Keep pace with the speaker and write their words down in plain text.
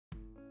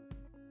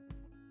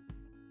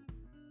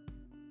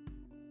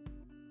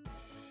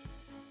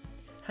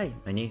Hi,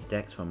 my name is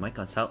Dex from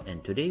myconsult,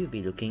 and today we'll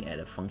be looking at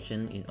a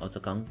function in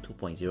AutoCount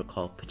 2.0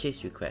 called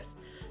purchase request.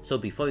 So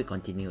before we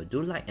continue,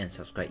 do like and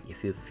subscribe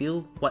if you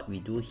feel what we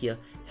do here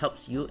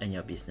helps you and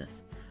your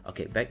business.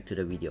 Okay, back to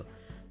the video.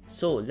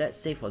 So let's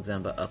say for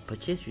example, a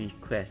purchase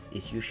request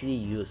is usually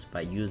used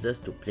by users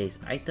to place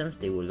items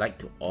they would like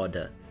to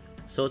order.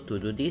 So to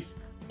do this,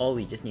 all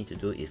we just need to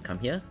do is come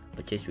here,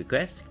 purchase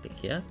request, click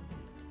here,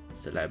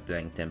 select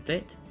blank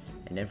template,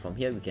 and then from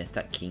here we can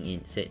start keying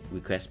in, say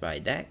request by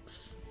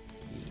Dex.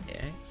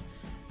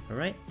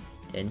 Alright,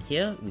 and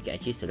here we can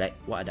actually select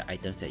what are the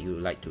items that you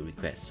would like to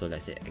request. So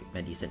let's say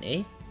medicine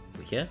A,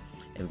 go here,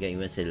 and we can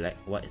even select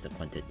what is the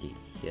quantity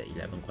here,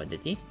 11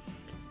 quantity.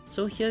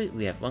 So here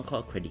we have one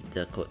called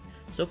creditor code.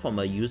 So from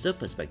a user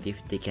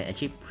perspective, they can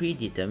actually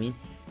predetermine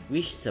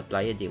which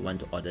supplier they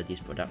want to order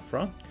this product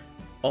from,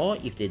 or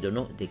if they don't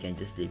know, they can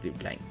just leave it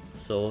blank.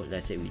 So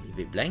let's say we leave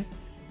it blank,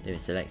 then we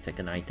select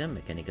second item,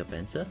 mechanical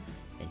pencil,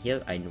 and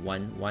here I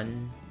want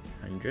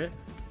 100,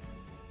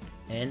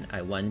 and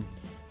I want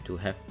to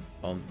have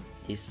from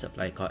this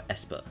supplier called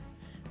Esper.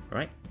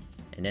 Alright,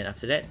 and then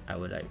after that I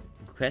would like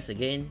request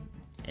again,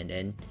 and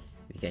then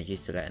we can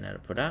just select another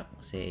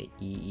product, say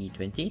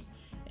EE20,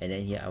 and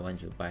then here I want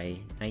to buy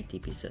 90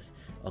 pieces.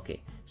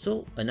 Okay,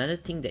 so another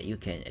thing that you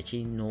can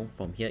actually know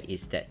from here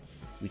is that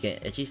we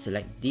can actually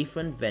select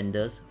different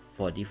vendors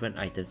for different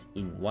items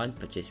in one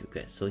purchase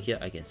request. So here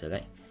I can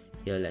select,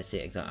 here let's say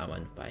example I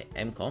want to buy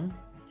MCOM,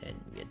 and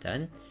we are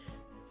done.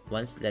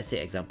 Once let's say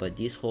example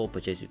this whole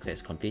purchase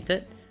request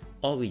completed,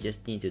 all we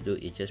just need to do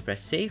is just press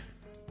save,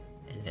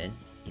 and then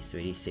it's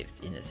already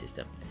saved in the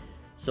system.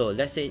 So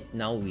let's say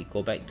now we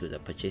go back to the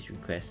purchase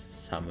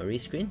request summary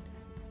screen,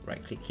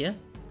 right click here.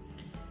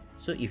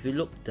 So if you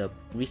look the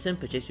recent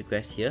purchase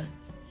request here,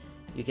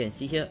 you can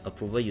see here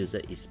approval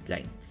user is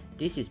blank.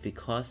 This is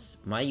because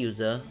my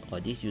user, or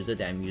this user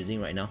that I'm using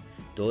right now,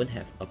 don't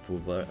have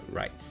approval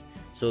rights.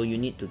 So you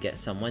need to get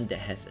someone that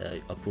has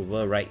a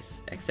approval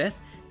rights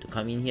access to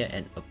come in here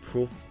and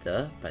approve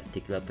the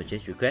particular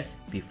purchase request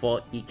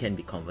before it can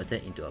be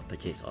converted into a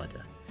purchase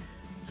order.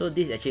 So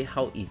this is actually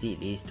how easy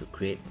it is to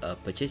create a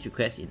purchase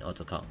request in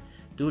AutoCount.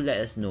 Do let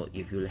us know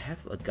if you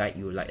have a guide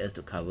you would like us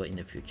to cover in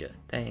the future.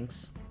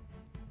 Thanks.